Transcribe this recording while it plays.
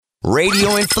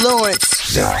Radio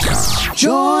Influence.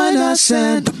 Join us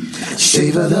and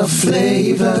savor the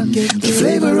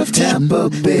flavor of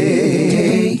Tampa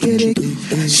Bay.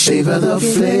 Savor the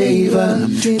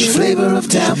flavor of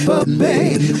Tampa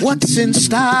Bay. What's in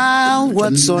style,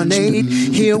 what's ornate,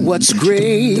 hear what's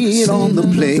great on the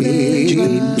plate.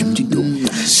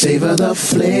 Savor the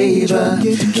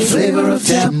flavor of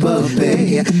Tampa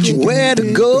Bay. Where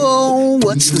to go,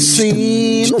 what's the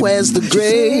scene, where's the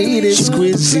greatest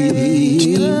cuisine?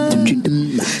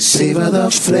 Savor the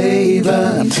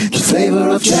flavor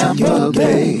of Tampa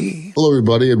Bay. Hello,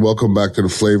 everybody, and welcome back to the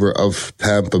Flavor of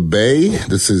Tampa Bay.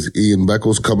 This is Ian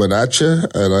Beckles coming at you,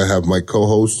 and I have my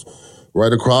co-host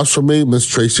right across from me, Miss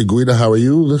Tracy Guida. How are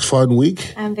you this fine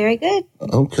week? I'm very good.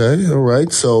 Okay, all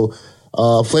right. So,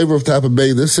 Flavor of Tampa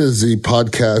Bay, this is the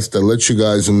podcast that lets you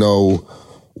guys know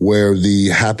where the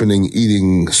happening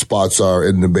eating spots are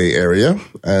in the Bay Area,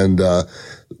 and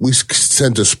we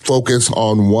tend to focus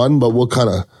on one, but we'll kind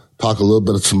of talk a little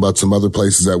bit about some other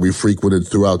places that we frequented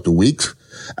throughout the week.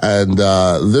 And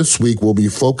this week we'll be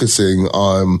focusing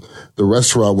on the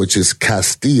restaurant, which is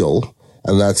Castile,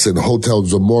 and that's in Hotel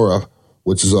Zamora,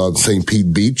 which is on St.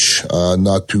 Pete Beach,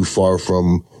 not too far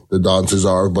from the Don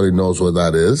Cesar. Everybody knows where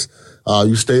that is.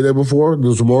 You stayed there before,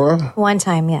 the Zamora? One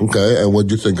time, yeah. Okay, and what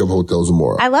did you think of Hotel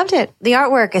Zamora? I loved it. The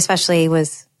artwork especially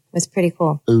was pretty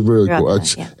cool. It was really cool.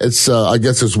 It's I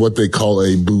guess it's what they call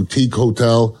a boutique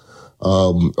hotel.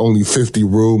 Only 50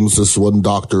 rooms. This one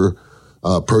doctor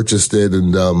purchased it,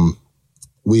 and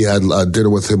we had dinner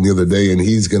with him the other day, and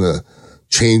he's gonna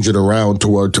change it around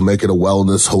to make it a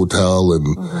wellness hotel,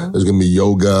 and there's gonna be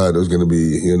yoga, and there's gonna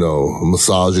be,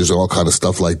 massages and all kind of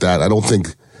stuff like that. I don't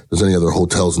think there's any other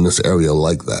hotels in this area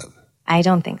like that. I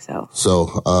don't think so.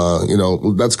 So,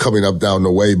 that's coming up down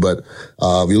the way, but,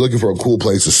 if you're looking for a cool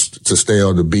place to stay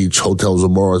on the beach, Hotel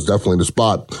Zamora is definitely the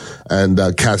spot. And,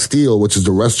 Castile, which is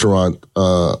the restaurant,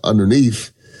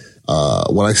 underneath,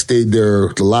 when I stayed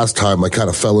there the last time, I kind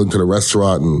of fell into the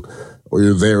restaurant and,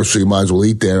 you're there, so you might as well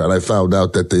eat there. And I found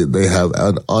out that they have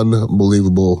an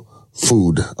unbelievable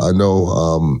food. I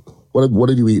know, what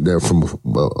did you eat there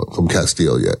from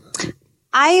Castile yet?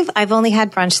 I've only had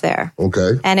brunch there.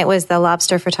 Okay. And it was the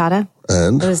lobster frittata.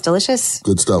 And? It was delicious.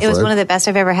 Good stuff, It was right? one of the best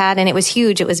I've ever had, and it was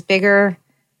huge. It was bigger.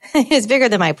 It was bigger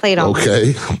than my plate almost.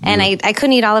 Okay. And I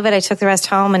couldn't eat all of it. I took the rest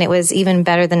home, and it was even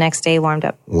better the next day warmed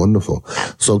up. Wonderful.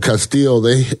 So Castile,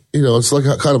 it's like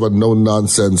kind of a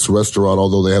no-nonsense restaurant,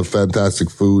 although they have fantastic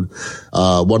food.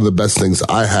 One of the best things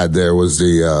I had there was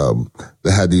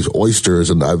they had these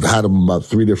oysters, and I've had them about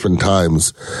 3 different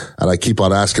times, and I keep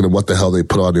on asking them what the hell they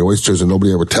put on the oysters, and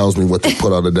nobody ever tells me what they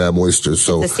put on the damn oysters.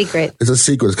 So it's a secret. It's a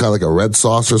secret. It's kind of like a red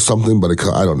sauce or something, but I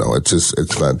don't know. It's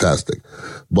fantastic.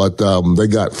 But, they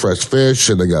got fresh fish,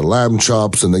 and they got lamb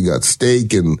chops, and they got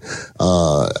steak, and,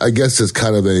 I guess it's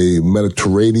kind of a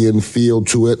Mediterranean feel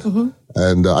to it. Mm-hmm.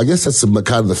 And, I guess that's kind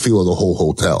of the feel of the whole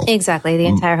hotel. Exactly. The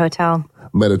entire hotel.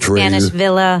 Mediterranean. Spanish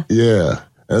villa. Yeah.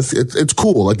 It's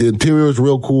cool. Like the interior is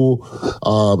real cool.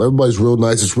 Everybody's real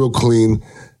nice. It's real clean.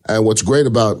 And what's great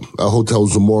about Hotel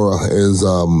Zamora is,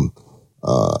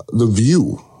 the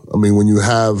view. I mean, when you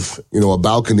have, a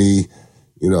balcony,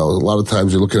 a lot of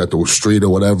times you're looking at the street or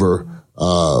whatever.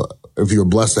 If you're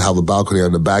blessed to have a balcony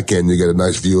on the back end, you get a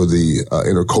nice view of the,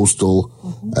 intercoastal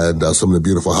and, some of the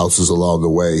beautiful houses along the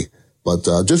way. But,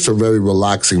 just a very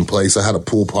relaxing place. I had a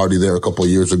pool party there a couple of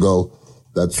years ago.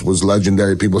 That was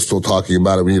legendary. People are still talking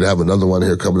about it. We need to have another one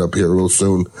here coming up here real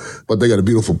soon. But they got a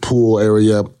beautiful pool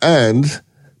area. And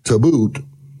to boot,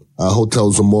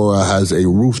 Hotel Zamora has a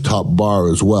rooftop bar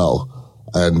as well.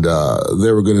 And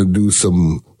they were going to do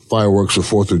some fireworks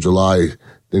for 4th of July.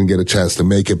 Didn't get a chance to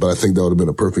make it, but I think that would have been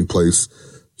a perfect place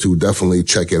to definitely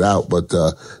check it out. But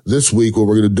this week, what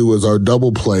we're going to do is our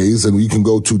double plays. And you can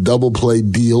go to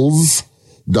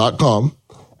doubleplaydeals.com.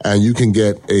 And you can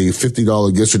get a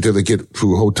 $50 gift certificate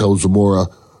through Hotel Zamora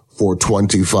for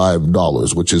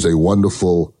 $25, which is a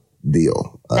wonderful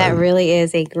deal. That really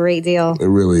is a great deal. It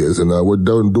really is. And we're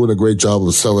doing a great job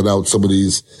of selling out some of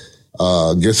these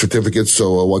gift certificates,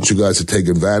 so I want you guys to take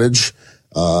advantage.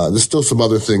 There's still some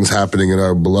other things happening in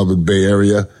our beloved Bay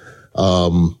Area.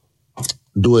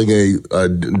 Doing a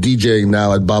DJing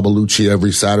now at Babalucci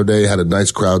every Saturday. Had a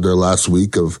nice crowd there last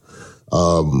week of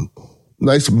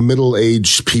nice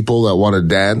middle-aged people that want to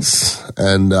dance.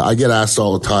 And I get asked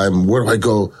all the time, where do I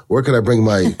go? Where can I bring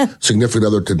my significant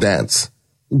other to dance?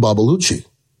 Babalucci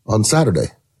on Saturday.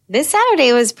 This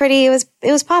Saturday was pretty, it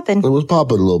was popping. It was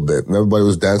popping a little bit. And everybody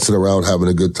was dancing around, having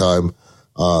a good time.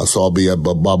 So I'll be at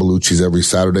Babalucci's every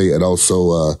Saturday. And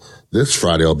also, this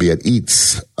Friday I'll be at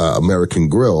Eats, American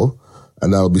Grill.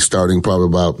 And that'll be starting probably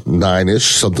about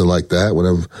 9-ish, something like that,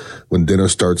 when dinner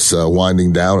starts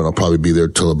winding down. And I'll probably be there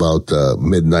till about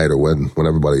midnight or when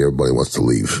everybody wants to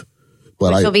leave.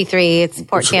 But Which will be 3. It's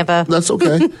Port Tampa. That's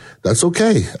okay. That's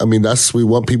okay. I mean, we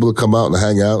want people to come out and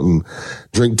hang out and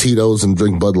drink Tito's and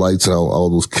drink Bud Lights and all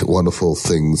those wonderful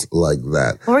things like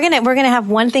that. We're gonna have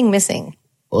one thing missing.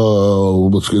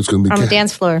 It's going to be on the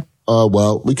dance floor.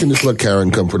 Well, we can just let Karen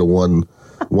come for the one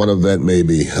event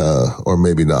maybe, or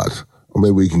maybe not. Or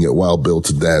maybe we can get Wild Bill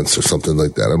to dance or something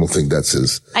like that. I don't think that's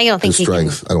his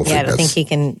strength. I don't think he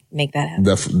can make that happen.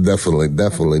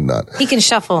 Definitely not. He can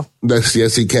shuffle.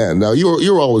 Yes, he can. Now,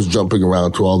 you're always jumping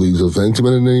around to all these events. You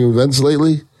been in any events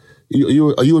lately?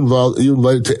 Are you involved? Are you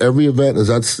invited to every event? Is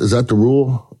that the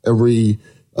rule?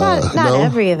 Not no?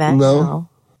 every event. No.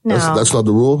 That's not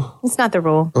the rule? It's not the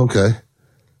rule. Okay.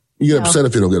 You get upset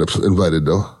if you don't get invited,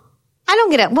 though. I don't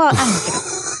get it. Well, I don't get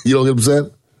it. You don't get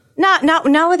upset?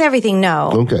 Not with everything,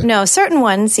 no. Okay. No, certain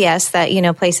ones, yes, that,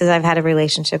 places I've had a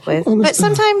relationship with. But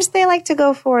sometimes they like to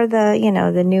go for the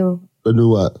new... The new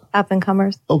what?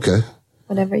 Up-and-comers. Okay.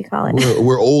 Whatever you call it.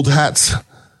 We're old hats.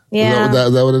 Yeah.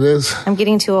 Is that what it is? I'm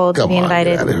getting too old to be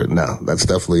invited. Come on, get out of here. No, that's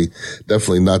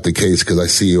definitely not the case because I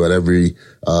see you at every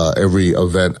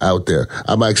event out there.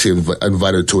 I'm actually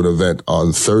invited to an event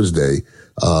on Thursday,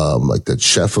 like that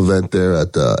chef event there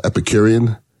at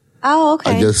Epicurean. Oh,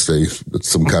 okay. I guess it's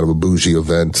some kind of a bougie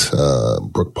event.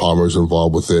 Brooke Palmer's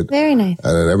involved with it. Very nice.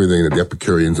 And then everything that the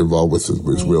Epicurean's involved with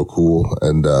is real cool.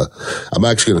 And I'm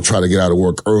actually going to try to get out of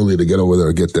work early to get over there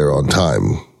and get there on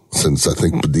time, since I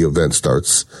think the event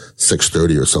starts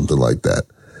 6:30 or something like that.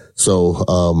 So,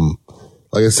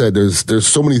 like I said, there's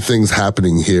so many things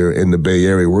happening here in the Bay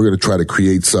Area. We're going to try to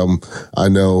create some. I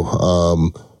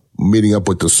know, meeting up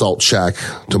with the Salt Shack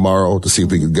tomorrow to see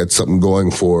if we can get something going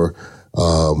for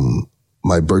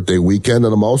my birthday weekend.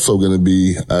 And I'm also going to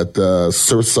be at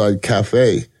Surfside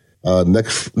Cafe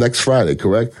next Friday,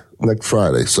 correct? Next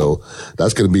Friday. So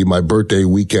that's going to be my birthday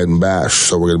weekend bash.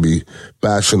 So we're going to be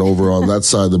bashing over on that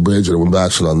side of the bridge, and we're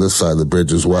bashing on this side of the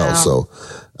bridge as well. Wow. So,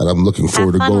 and I'm looking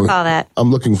forward to going. I'm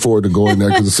looking forward to going there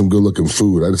because it's some good looking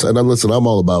food. Listen, I'm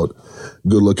all about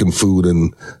good looking food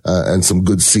and some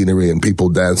good scenery and people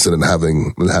dancing and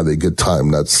having a good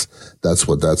time. That's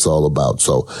what that's all about.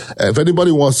 So if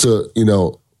anybody wants to,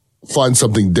 find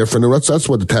something different, and that's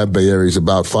what the Tampa Bay area is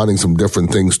about, finding some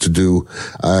different things to do.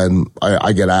 And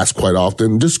I get asked quite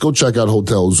often, just go check out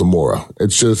Hotel Zamora.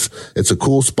 It's a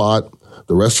cool spot.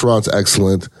 The restaurant's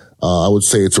excellent. I would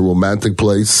say it's a romantic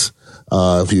place.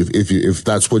 If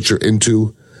that's what you're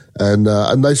into, and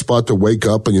a nice spot to wake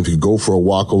up, and if you go for a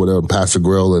walk over there and pass a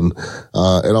grill, and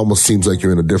it almost seems like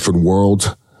you're in a different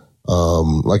world.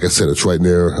 Like I said, it's right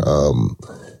near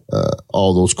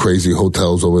all those crazy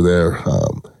hotels over there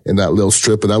in that little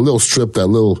strip, that little strip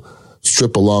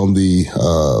along the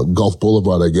Gulf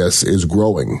Boulevard, I guess, is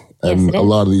growing, and a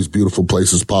lot of these beautiful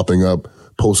places popping up.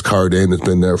 Postcard Inn has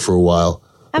been there for a while.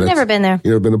 I've never been there.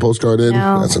 You ever been to Postcard Inn?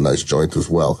 No. That's a nice joint as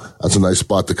well. That's a nice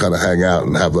spot to kind of hang out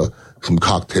and have some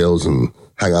cocktails and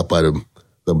hang out by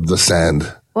the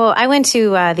sand. Well, I went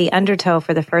to the Undertow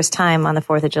for the first time on the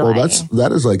 4th of July. Well,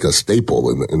 that is like a staple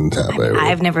in Tampa area.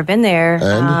 I've never been there.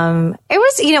 And? It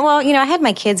was, I had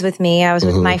my kids with me. I was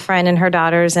with my friend and her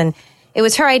daughters, and it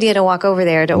was her idea to walk over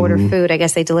there to order food. I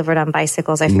guess they delivered on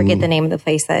bicycles. I forget the name of the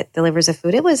place that delivers the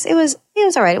food. It was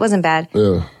all right. It wasn't bad.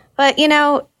 Yeah. But,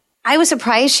 I was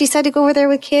surprised she said to go over there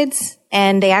with kids,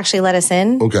 and they actually let us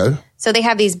in. Okay. So they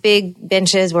have these big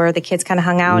benches where the kids kind of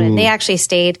hung out, and they actually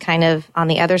stayed kind of on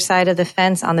the other side of the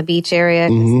fence on the beach area. I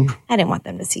didn't want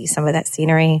them to see some of that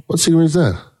scenery. What scenery is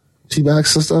that?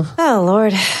 Tea-bags and stuff? Oh,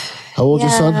 Lord. How old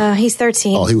is your son? He's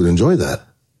 13. Oh, he would enjoy that.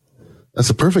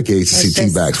 That's a perfect age to see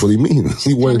tea-bags. What do you mean?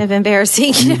 Kind of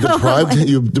embarrassing. You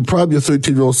deprived your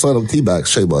 13-year-old son of tea-bags.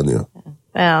 Shame on you.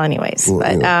 Well, anyways.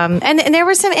 And there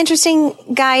were some interesting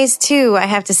guys, too, I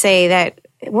have to say, that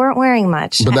weren't wearing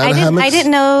much. I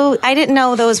didn't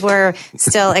know those were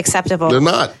still acceptable. They're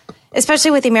not.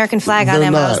 Especially with the American flag on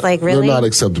them. I was like, really? They're not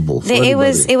acceptable. It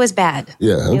was bad.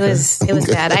 Yeah. Okay. It was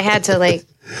bad. I had to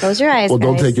close your eyes. Well,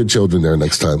 don't guys. take your children there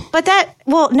next time. But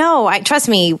no, trust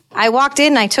me. I walked in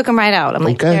and I took them right out. I'm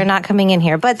like, they're not coming in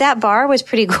here. But that bar was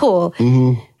pretty cool.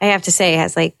 I have to say, it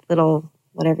has little,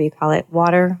 whatever you call it,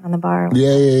 water on the bar.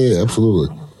 Yeah,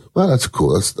 absolutely. Well, that's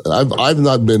cool. I've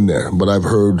not been there, but I've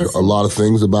heard a lot of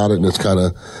things about it, and it's kind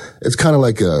of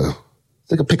like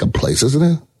a pickup place, isn't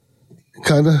it?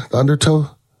 Kind of the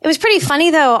Undertow. It was pretty funny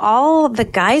though. All the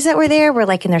guys that were there were in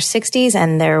their 60s,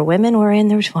 and their women were in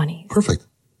their 20s. Perfect.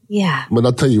 Yeah. But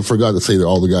I'll tell you, forgot to say that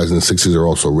all the guys in the 60s are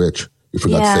also rich. You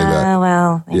forgot to say that.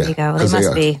 Well, there you go. They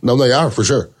must be. No, they are, for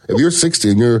sure. If you're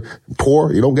 60 and you're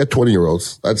poor, you don't get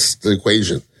 20-year-olds. That's the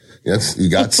equation. Yes, you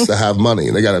got to have money.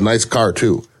 And they got a nice car,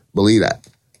 too. Believe that.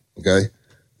 Okay?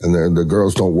 And the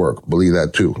girls don't work. Believe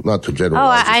that, too. Not to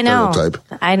generalize. I know. Stereotype.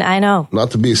 I know.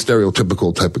 Not to be a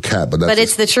stereotypical type of cat, but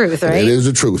it's the truth, right? It is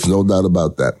the truth. No doubt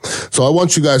about that. So I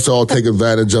want you guys to all take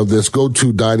advantage of this. Go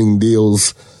to Dining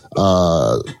Deals,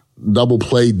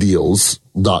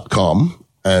 doubleplaydeals.com.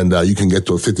 And you can get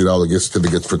to a $50 gift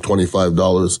certificate for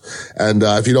 $25. And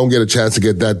if you don't get a chance to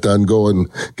get that done, go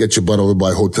and get your butt over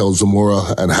by Hotel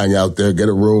Zamora and hang out there, get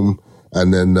a room,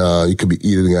 and then you could be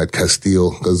eating at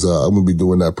Castile, because I'm going to be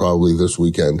doing that probably this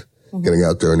weekend, getting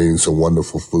out there and eating some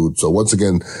wonderful food. So once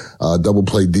again,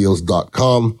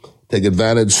 doubleplaydeals.com. Take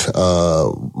advantage.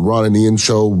 Ron and Ian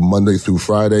show Monday through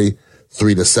Friday,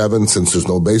 3 to 7, since there's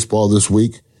no baseball this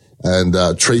week. And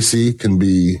Tracy can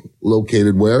be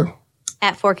located where?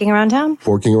 At Forking Around Town.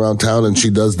 Forking Around Town, and she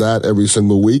does that every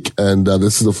single week. And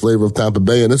this is the flavor of Tampa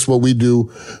Bay, and this is what we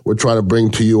do. We're trying to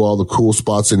bring to you all the cool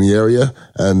spots in the area.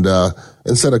 And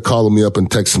instead of calling me up and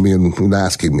texting me and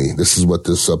asking me, this is what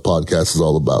this podcast is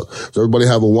all about. So everybody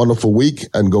have a wonderful week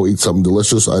and go eat something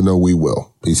delicious. I know we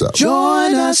will. Peace out.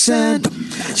 Join us and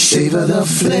savor the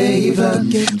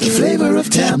flavor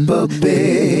of Tampa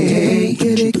Bay.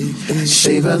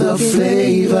 Savor the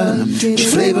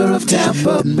flavor of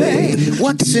Tampa Bay.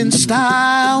 What's in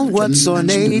style, what's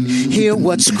ornate, hear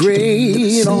what's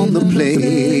great on the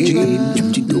plate.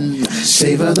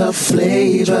 Savor the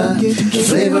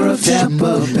flavor of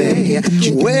Tampa Bay.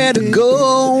 Where to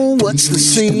go, what's the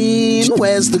scene,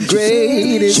 where's the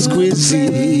greatest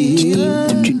cuisine?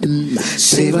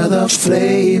 Savor the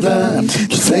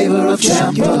flavor of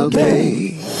Tampa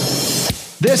Bay.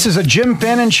 This is a Jim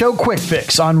Fannin Show Quick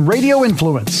Fix on Radio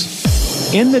Influence.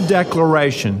 In the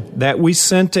declaration that we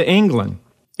sent to England,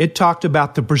 it talked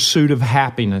about the pursuit of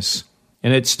happiness,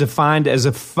 and it's defined as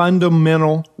a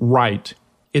fundamental right.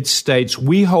 It states,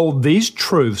 we hold these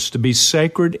truths to be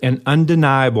sacred and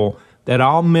undeniable, that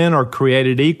all men are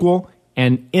created equal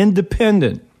and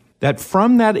independent, that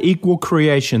from that equal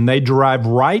creation they derive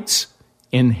rights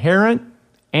inherent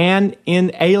and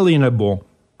inalienable,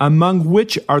 among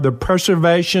which are the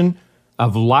preservation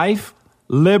of life,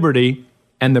 liberty,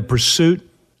 and the pursuit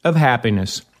of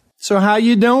happiness. So how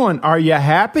you doing? Are you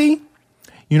happy?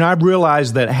 You know, I've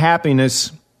realized that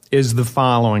happiness is the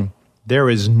following. There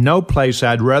is no place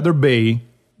I'd rather be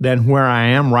than where I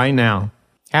am right now.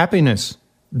 Happiness.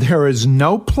 There is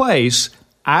no place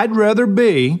I'd rather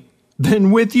be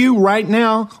than with you right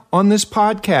now on this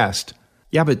podcast.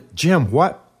 Yeah, but Jim,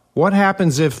 what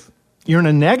happens if you're in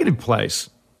a negative place?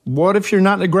 What if you're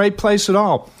not in a great place at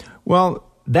all? Well,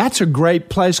 that's a great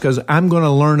place because I'm going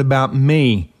to learn about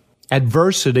me.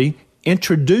 Adversity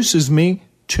introduces me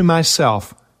to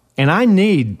myself, and I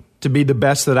need to be the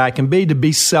best that I can be, to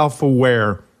be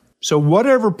self-aware. So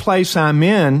whatever place I'm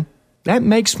in, that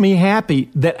makes me happy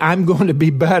that I'm going to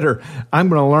be better. I'm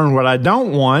going to learn what I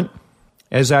don't want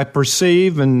as I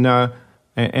perceive and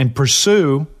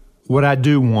pursue what I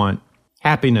do want.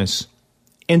 Happiness,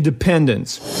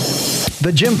 independence.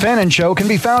 The Jim Fannin Show can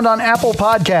be found on Apple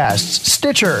Podcasts,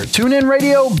 Stitcher, TuneIn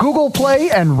Radio, Google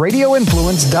Play, and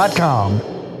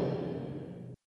RadioInfluence.com.